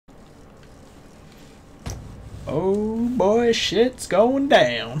Oh boy, shit's going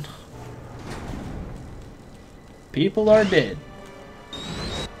down. People are dead.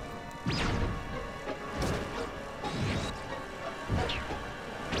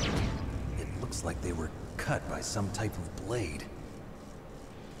 It looks like they were cut by some type of blade.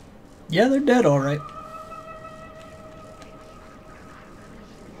 Yeah, they're dead, alright.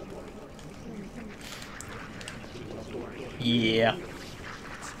 Yeah.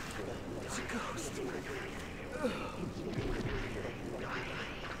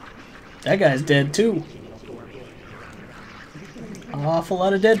 That guy's dead too. An awful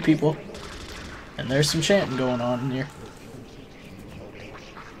lot of dead people. And there's some chanting going on in here.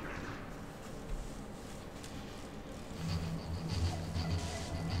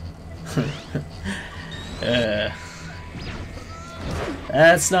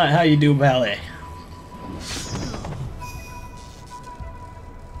 That's not how you do ballet.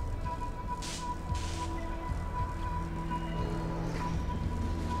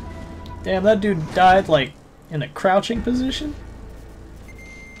 Damn, that dude died, like, in a crouching position?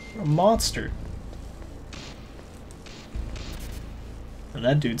 A monster. And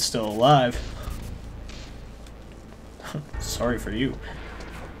that dude's still alive. Sorry for you.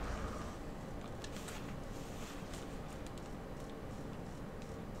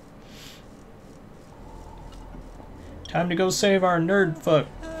 Time to go save our nerd fuck.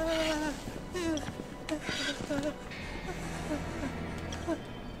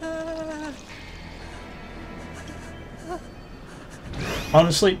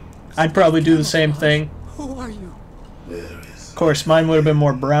 Honestly, I'd probably do the same thing. Who are you? Of course, mine would have been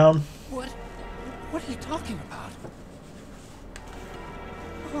more brown. What are you talking about?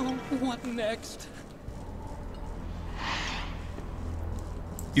 Oh, what next?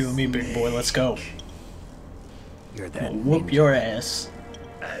 You and me, big boy, let's go. You're that We'll whoop ninja. your ass.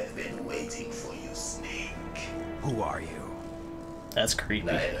 I've been waiting for you, Snake. Who are you? That's creepy.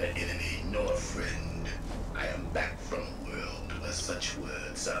 Neither enemy nor friend. I am back from a world where such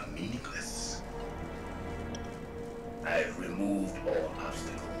words are meaningless. I've removed all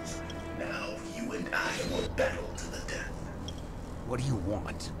obstacles. Now you and I will battle to the death. What do you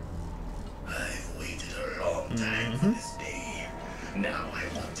want? I've waited a long time for this day. Now I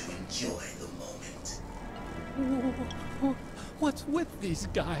want to enjoy the moment. What's with these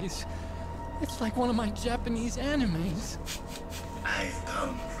guys? It's like one of my Japanese animes. I've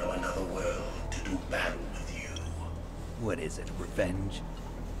come from another world to do battle with you. What is it, revenge?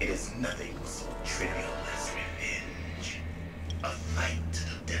 It is nothing so trivial as revenge. A fight to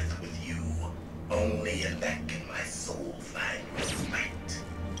the death with you. Only in that can my soul find respite.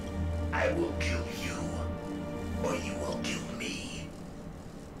 I will kill you, or you will kill me.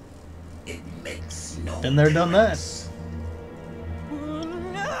 It makes no Been there, done that. difference.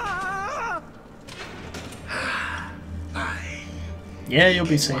 Fine. Yeah, you'll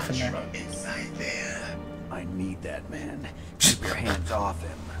be safe in there. From inside there. I need that man. Keep your hands off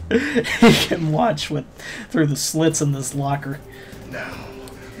him. You can watch through the slits in this locker. Now,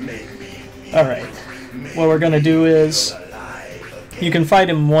 make me feel Alright. What we're gonna do is, alive again. you can fight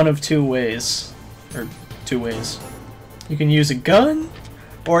him one of two ways. Or two ways. You can use a gun,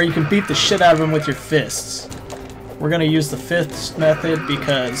 or you can beat the shit out of him with your fists. We're gonna use the fist method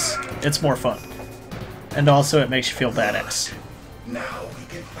because it's more fun. And also it makes you feel badass. Now we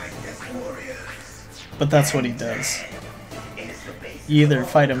can fight as warriors. But that's what he does. It is the base You either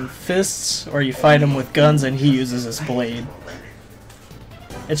fight him fists, or you fight him with guns and he uses his blade.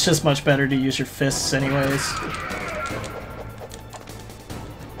 It's just much better to use your fists anyways.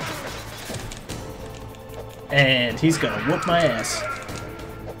 And he's gonna whoop my ass.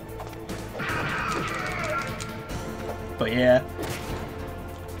 But yeah.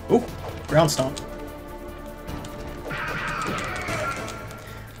 Oop, ground stomp.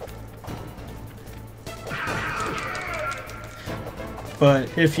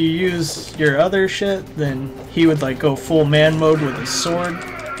 But if you use your other shit, then he would like go full man mode with his sword,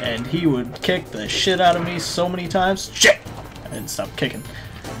 and he would kick the shit out of me so many times. Shit! I didn't stop kicking.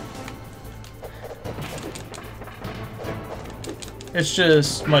 It's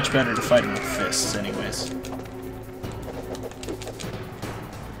just much better to fight him with fists anyways.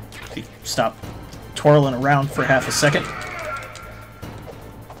 If you stop twirling around for half a second.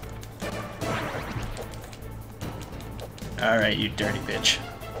 Alright, you dirty bitch.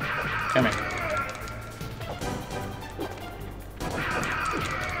 Come here.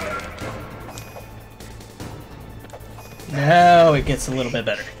 Now it gets a little bit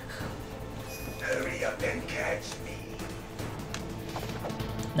better. Hurry up and catch me.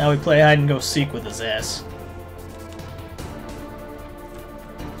 Now we play hide and go seek with his ass.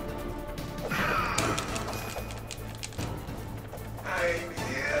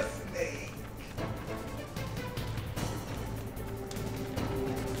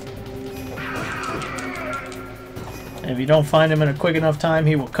 you don't find him in a quick enough time,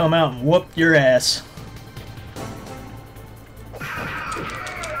 he will come out and whoop your ass.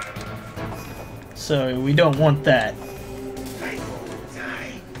 So we don't want that.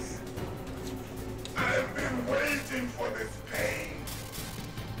 I've been waiting for this pain.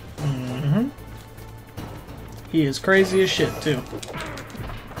 Mm-hmm. He is crazy as shit, too.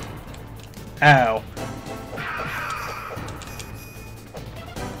 Ow.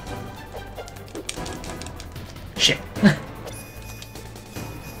 Shit.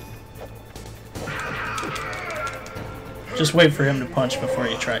 Just wait for him to punch before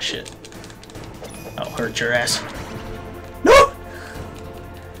you try shit. I'll hurt your ass. No!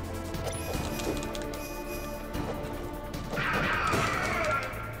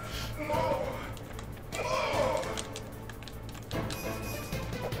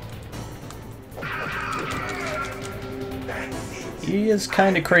 He is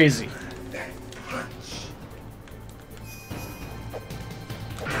kind of crazy.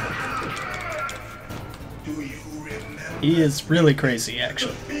 He is really crazy,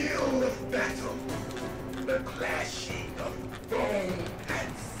 actually. Field of battle, the clashing of bone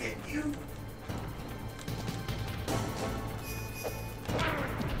and sinew.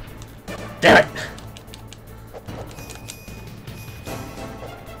 Damn it!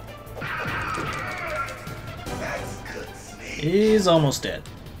 That's good, Snake. He's almost dead.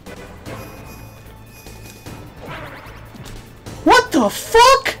 What the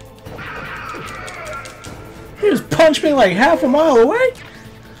fuck? He just punched me like half a mile away?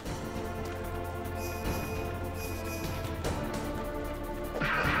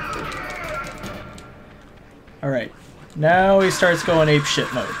 Alright. Now he starts going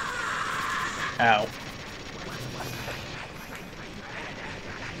apeshit mode. Ow.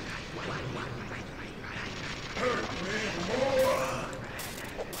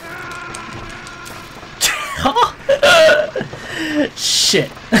 Shit.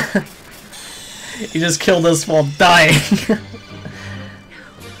 He just killed us while dying.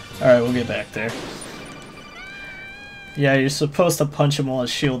 Alright, we'll get back there. Yeah, you're supposed to punch him while his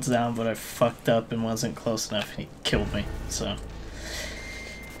shield's down, but I fucked up and wasn't close enough and he killed me, so.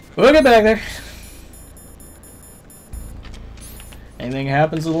 We'll get back there. Anything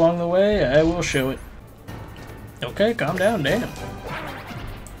happens along the way, I will show it. Okay, calm down, damn.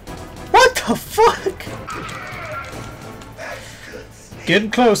 What the fuck?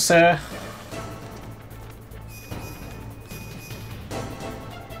 Getting closer.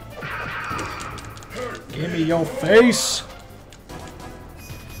 Give me your face.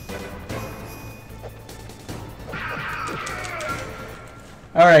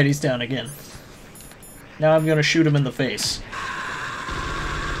 Alright, he's down again. Now I'm gonna shoot him in the face.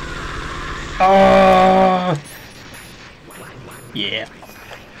 Yeah.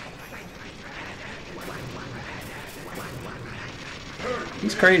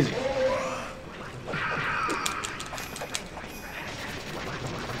 He's crazy.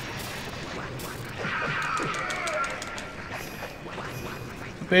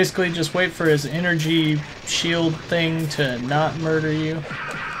 Basically, just wait for his energy shield thing to not murder you.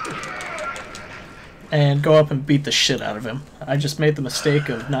 And go up and beat the shit out of him. I just made the mistake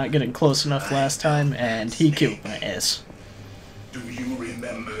of not getting close enough last time, and he killed my ass. Do you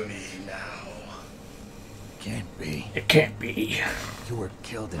remember me now? Can't be. It can't be. You were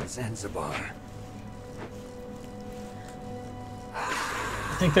killed in Zanzibar.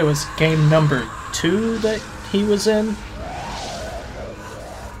 I think that was game number 2 that he was in.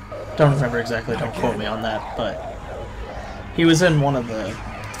 Don't remember exactly, don't quote me on that, but he was in one of the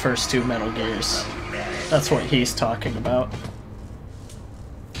first 2 Metal Gears. That's what he's talking about.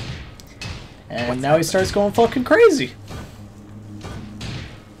 And now he starts going fucking crazy.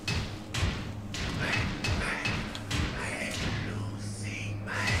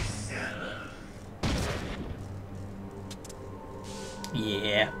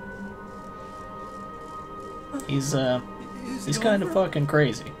 Yeah. He's kind of fucking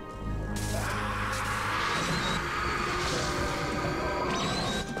crazy.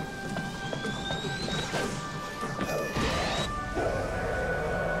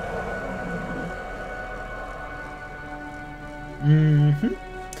 Mm-hmm.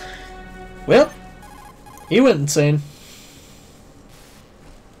 Well, he went insane.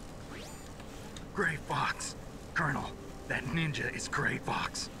 Gray Fox. Colonel, that ninja is Gray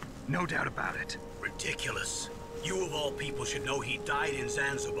Fox. No doubt about it. Ridiculous. You of all people should know he died in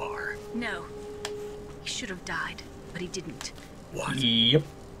Zanzibar. No. He should have died, but he didn't. What? Yep.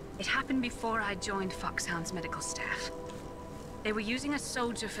 It happened before I joined Foxhound's medical staff. They were using a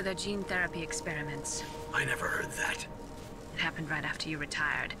soldier for their gene therapy experiments. I never heard that. It happened right after you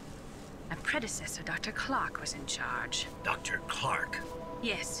retired. A predecessor, Dr. Clark, was in charge. Dr. Clark.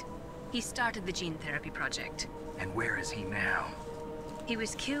 Yes, he started the gene therapy project. And where is he now? He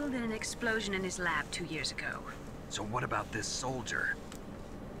was killed in an explosion in his lab 2 years ago. So what about this soldier?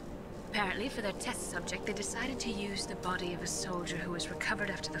 Apparently, for their test subject, they decided to use the body of a soldier who was recovered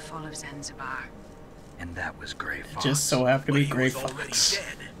after the fall of Zanzibar. And that was Gray Fox. Just so happened to But be he Gray was already Fox.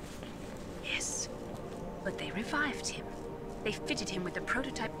 dead. Yes, but they revived him. They fitted him with a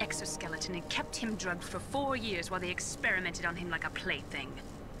prototype exoskeleton and kept him drugged for 4 years while they experimented on him like a plaything.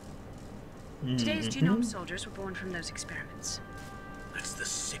 Today's genome soldiers were born from those experiments. That's the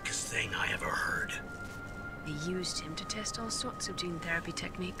sickest thing I ever heard. They used him to test all sorts of gene therapy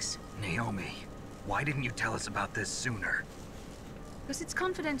techniques. Naomi, why didn't you tell us about this sooner? Because it's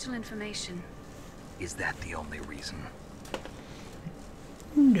confidential information. Is that the only reason?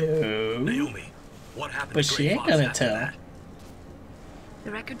 No. Naomi, what happened But to she Gray ain't Fox gonna after tell. that?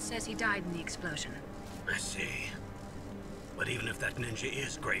 The record says he died in the explosion. I see. But even if that ninja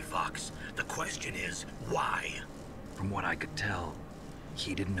is Gray Fox, the question is, why? From what I could tell,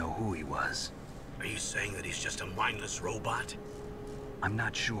 he didn't know who he was. Are you saying that he's just a mindless robot? I'm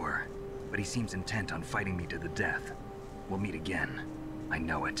not sure, but he seems intent on fighting me to the death. We'll meet again. I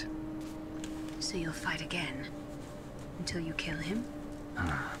know it. So you'll fight again? Until you kill him?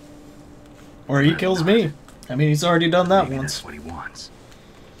 Or he kills me. I mean, he's already done that Maybe once. that's what he wants.